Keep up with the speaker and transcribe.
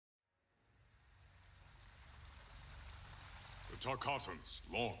Tarkatans,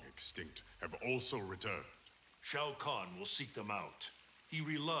 long extinct, have also returned. Shao Kahn will seek them out. He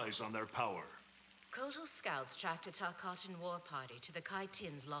relies on their power. Kotal scouts tracked a Tarkatan war party to the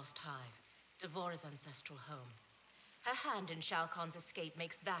Kaitin's lost hive, Devora's ancestral home. Her hand in Shao Kahn's escape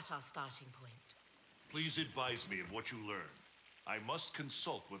makes that our starting point. Please advise me of what you learn. I must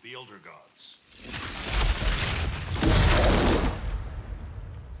consult with the Elder Gods.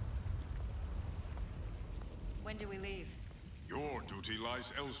 When do we leave? Your duty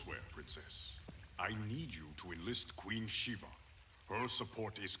lies elsewhere, Princess. I need you to enlist Queen Shiva. Her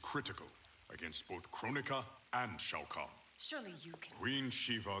support is critical against both Kronika and Shao Kahn. Surely you can... Queen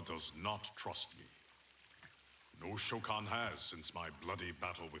Shiva does not trust me. No Shokan has since my bloody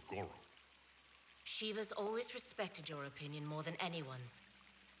battle with Quarrel. Shiva's always respected your opinion more than anyone's.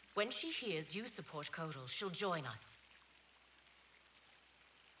 When she hears you support Kotal, she'll join us.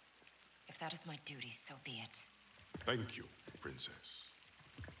 If that is my duty, so be it. Thank you, Princess.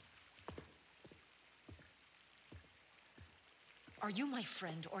 Are you my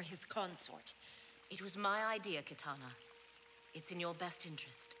friend or his consort? It was my idea, Kitana. It's in your best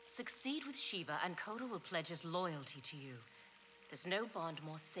interest. Succeed with Shiva, and Kotal will pledge his loyalty to you. There's no bond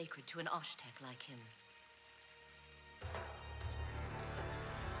more sacred to an Oshtek like him.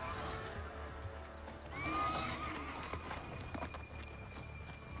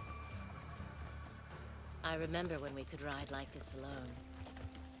 I remember when we could ride like this alone.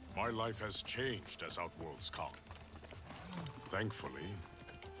 My life has changed as Outworlds come. Thankfully,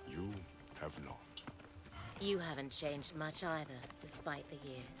 you have not. You haven't changed much either, despite the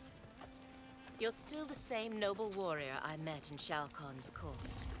years. You're still the same noble warrior I met in Shao Kahn's court.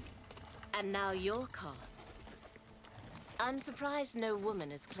 And now you're Khan. I'm surprised no woman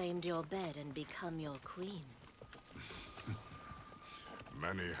has claimed your bed and become your queen.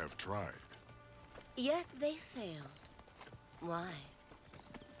 Many have tried. Yet they failed. Why?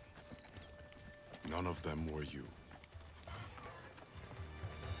 None of them were you.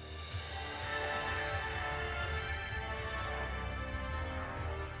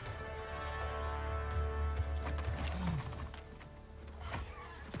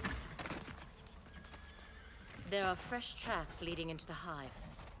 There are fresh tracks leading into the hive.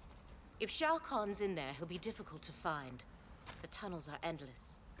 If Shao Kahn's in there, he'll be difficult to find. The tunnels are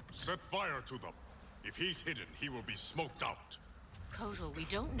endless. Set fire to them. If he's hidden, he will be smoked out. Kotal, we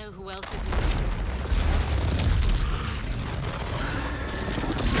don't know who else is in there.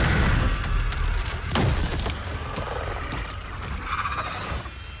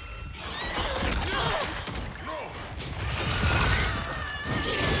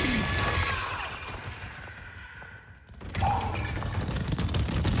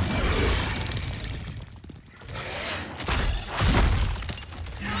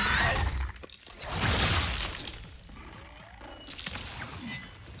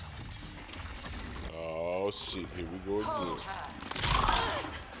 Oh shit, here we go again.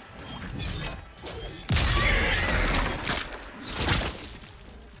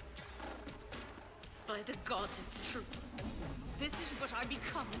 By the gods, it's true. This is what I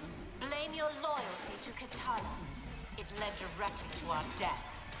become. Blame your loyalty to Kitana. It led directly to our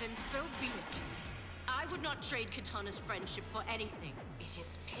death. Then so be it. I would not trade Kitana's friendship for anything. It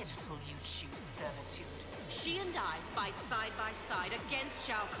is pitiful you choose servitude. She and I fight side by side against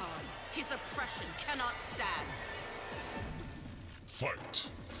Shao Kahn. His oppression cannot stand.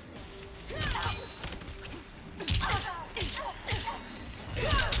 Fight.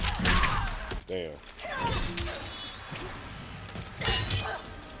 Damn.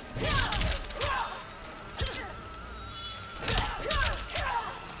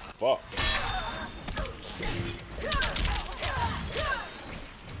 Fuck.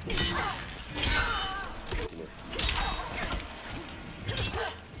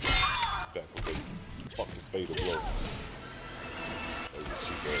 Back away. Fucking fatal blow.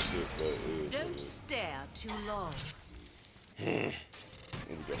 Don't stare too long. Here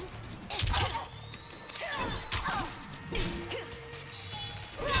we go.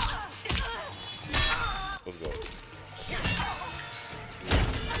 Let's go.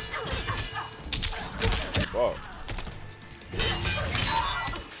 Fuck.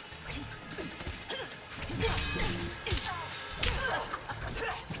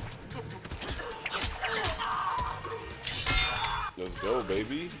 Let's go,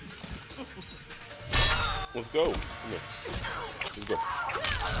 baby. Let's go. Come here. Let's go.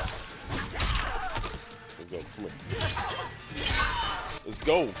 Let's go. Come here. Let's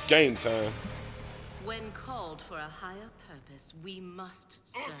go. Game time. When called for a higher purpose, we must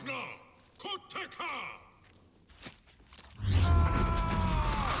serve. Agna Koteka!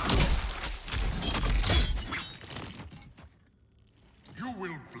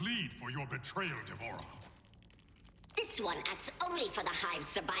 bleed for your betrayal, Devora. This one acts only for the Hive's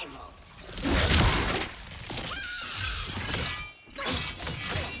survival.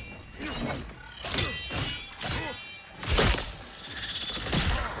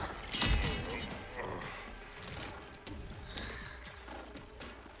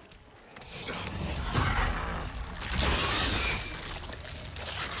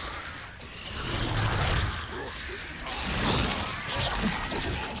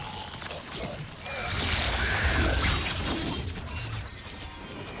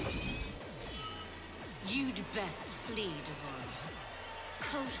 You'd best flee, Devora.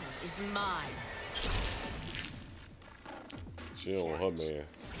 Kotal is mine. She on her man.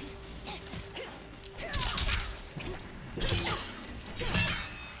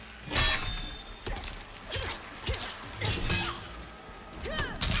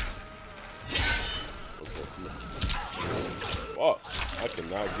 Let's go. Come on. Fuck. I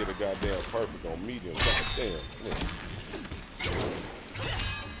cannot get a goddamn perfect on medium. God damn. Come on.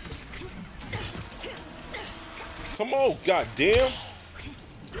 Come on, goddamn.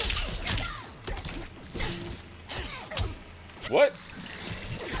 What?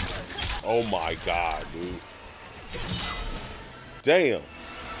 Oh my god, dude. Damn.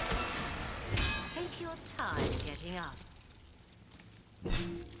 Take your time getting up.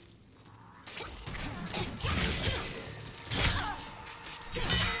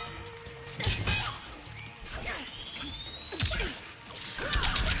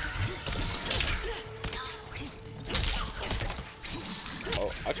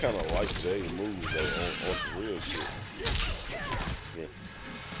 Oh, I kind of like Jade moves though, on some real shit. Yeah.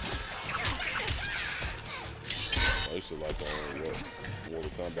 I used to like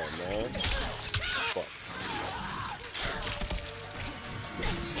Mortal Kombat 9. Fuck.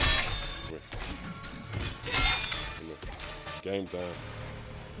 Game time.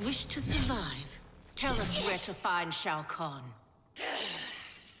 Wish to survive? Tell us where to find Shao Kahn.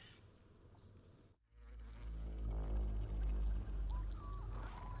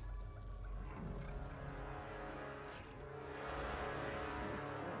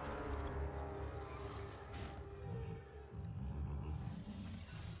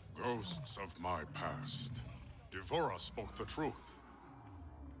 Ghosts of my past. Devora spoke the truth.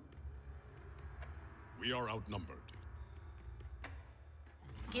 We are outnumbered.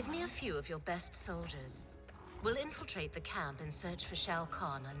 Give me a few of your best soldiers. We'll infiltrate the camp and search for Shao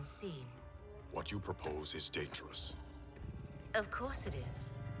Kahn unseen. What you propose is dangerous. Of course it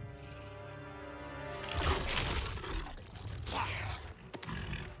is.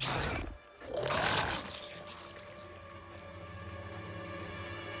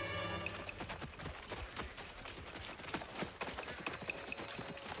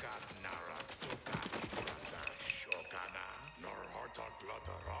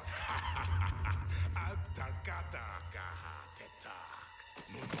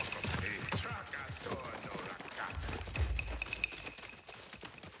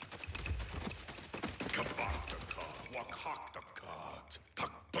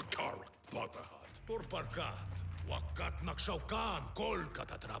 Purparkat, wakat magsaukan kol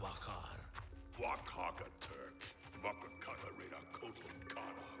kata trabajar. Wakaka Turk, Wakakata Rida Kotal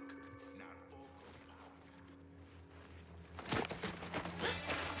Kanak.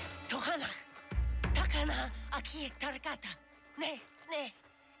 Tohana, takana aki tarakata. Ne.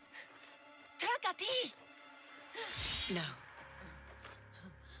 Trakati. No.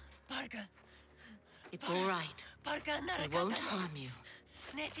 Parga. It's all right. Parga I won't harm you.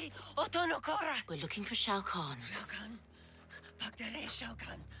 Neti otonokora. We're looking for Shao Kahn. Shao Kahn. Pagdare Shao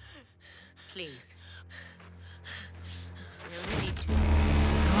Kahn. Please. We only need to...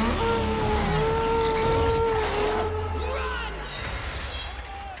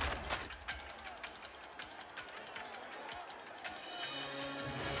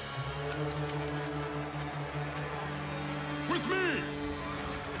 With me!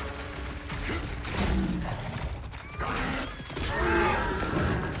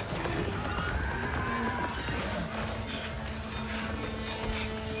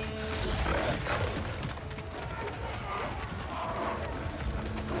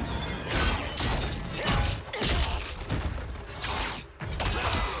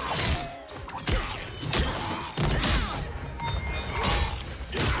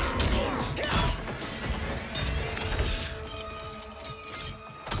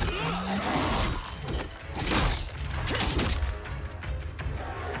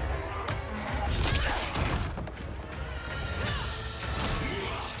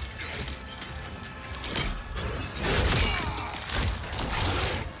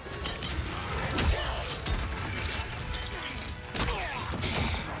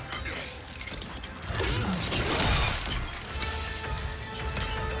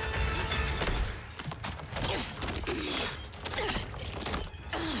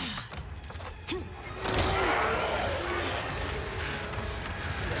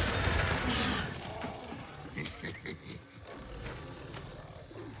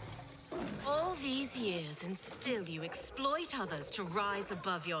 Invite others to rise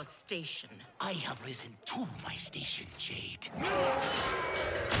above your station. I have risen to my station, Jade.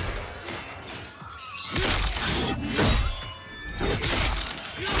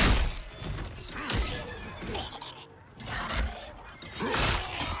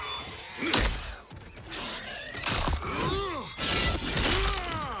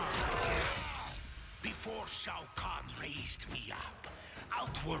 Before Shao Kahn raised me up,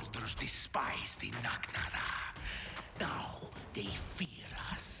 Outworlders despised the Naknada. Now they fear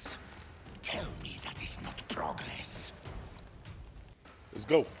us. Tell me that is not progress. Let's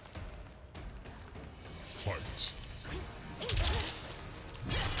go. Fight.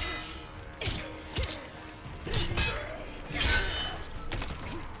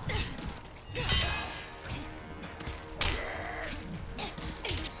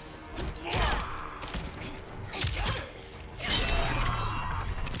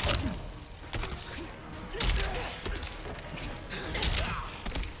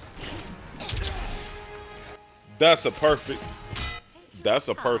 That's a perfect. That's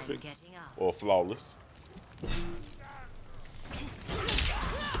a perfect or flawless.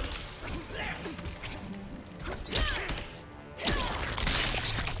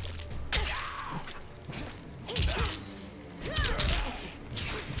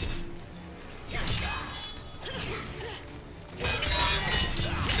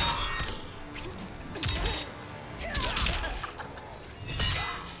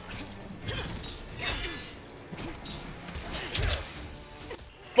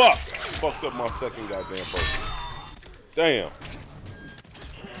 Fuck! Fucked up my second goddamn person. Damn.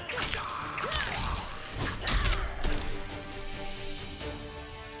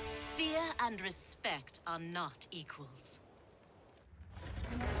 Fear and respect are not equals.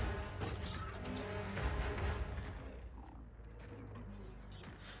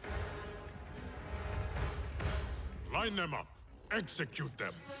 Line them up. Execute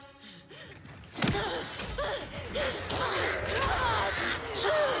them.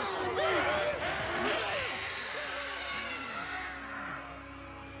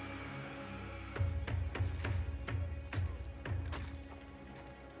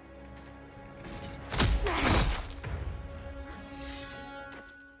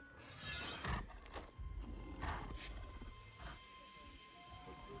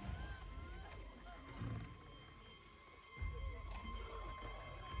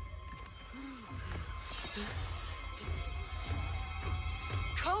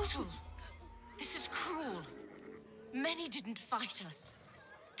 Kotal! This is cruel. Many didn't fight us.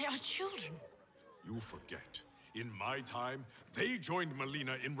 They are children. You forget. In my time, they joined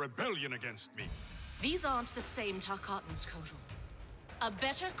Melina in rebellion against me. These aren't the same Tarkatans, Kotal. A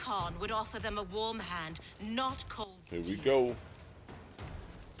better Khan would offer them a warm hand, not cold Here steel. we go.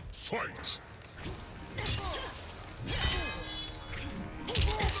 Fight.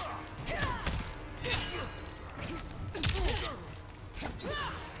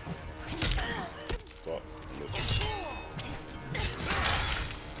 Fuck. Missed.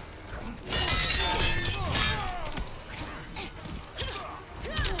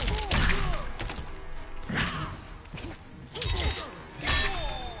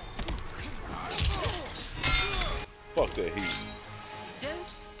 Fuck that heat. Don't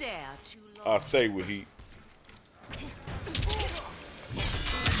stare too long. I'll stay with heat.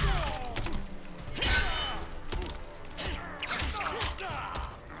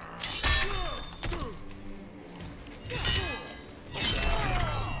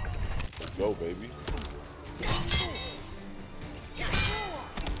 Let's go, baby.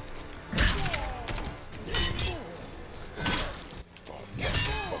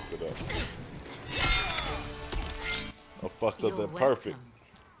 Fucked it up. I fucked up You're that perfect. welcome.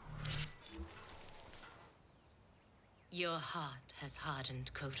 Your heart has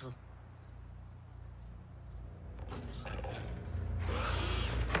hardened, Kotal.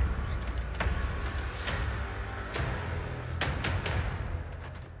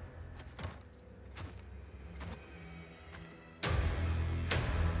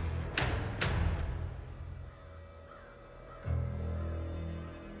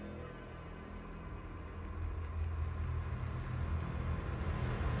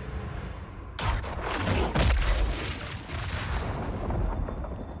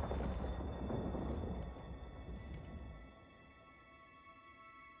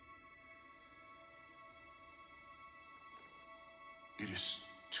 It is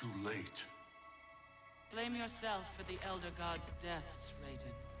too late. Blame yourself for the Elder God's deaths,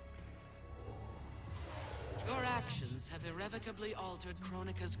 Raiden. Your actions have irrevocably altered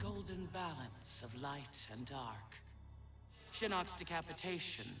Kronika's golden balance of light and dark. Shinnok's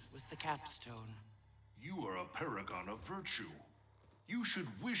decapitation was the capstone. You are a paragon of virtue. You should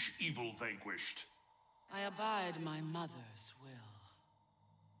wish evil vanquished. I abide my mother's will.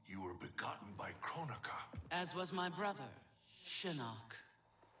 You were begotten by Kronika. As was my brother, Shinnok.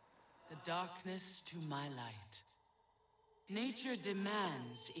 The darkness to my light. Nature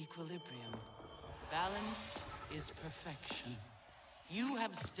demands equilibrium. Balance is perfection. You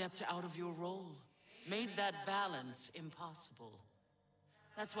have stepped out of your role, made that balance impossible.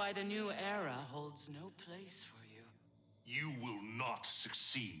 That's why the new era holds no place for you. You will not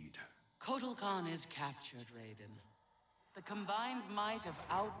succeed. Kotal Khan is captured, Raiden. The combined might of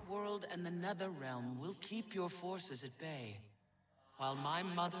Outworld and the Netherrealm will keep your forces at bay, while my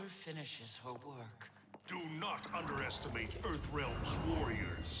mother finishes her work. Do not underestimate Earthrealm's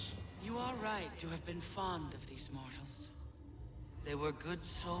warriors. You are right to have been fond of these mortals. They were good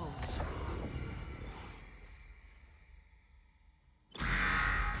souls.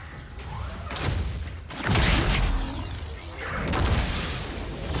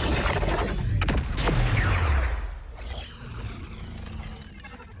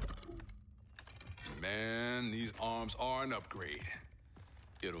 Man, these arms are an upgrade.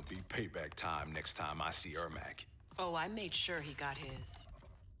 It'll be payback time next time I see Ermac. Oh, I made sure he got his.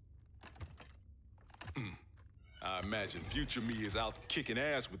 I imagine future me is out kicking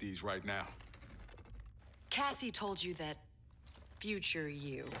ass with these right now. Cassie told you that future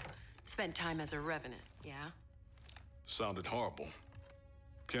you spent time as a revenant, yeah? Sounded horrible.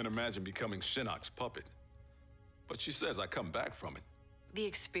 Can't imagine becoming Shinnok's puppet. But she says I come back from it. The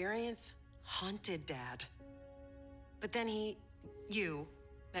experience haunted Dad. But then you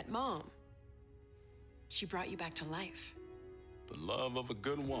met Mom. She brought you back to life. The love of a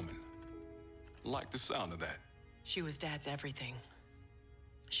good woman. Like the sound of that. She was Dad's everything.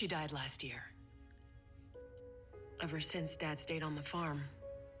 She died last year. Ever since Dad stayed on the farm,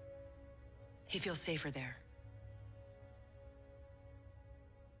 he feels safer there.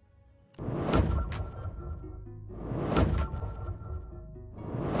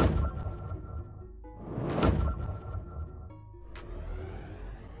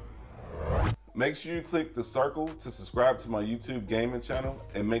 Make sure you click the circle to subscribe to my YouTube gaming channel,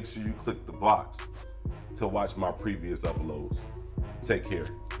 and make sure you click the box to watch my previous uploads. Take care,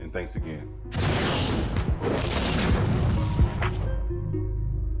 and thanks again.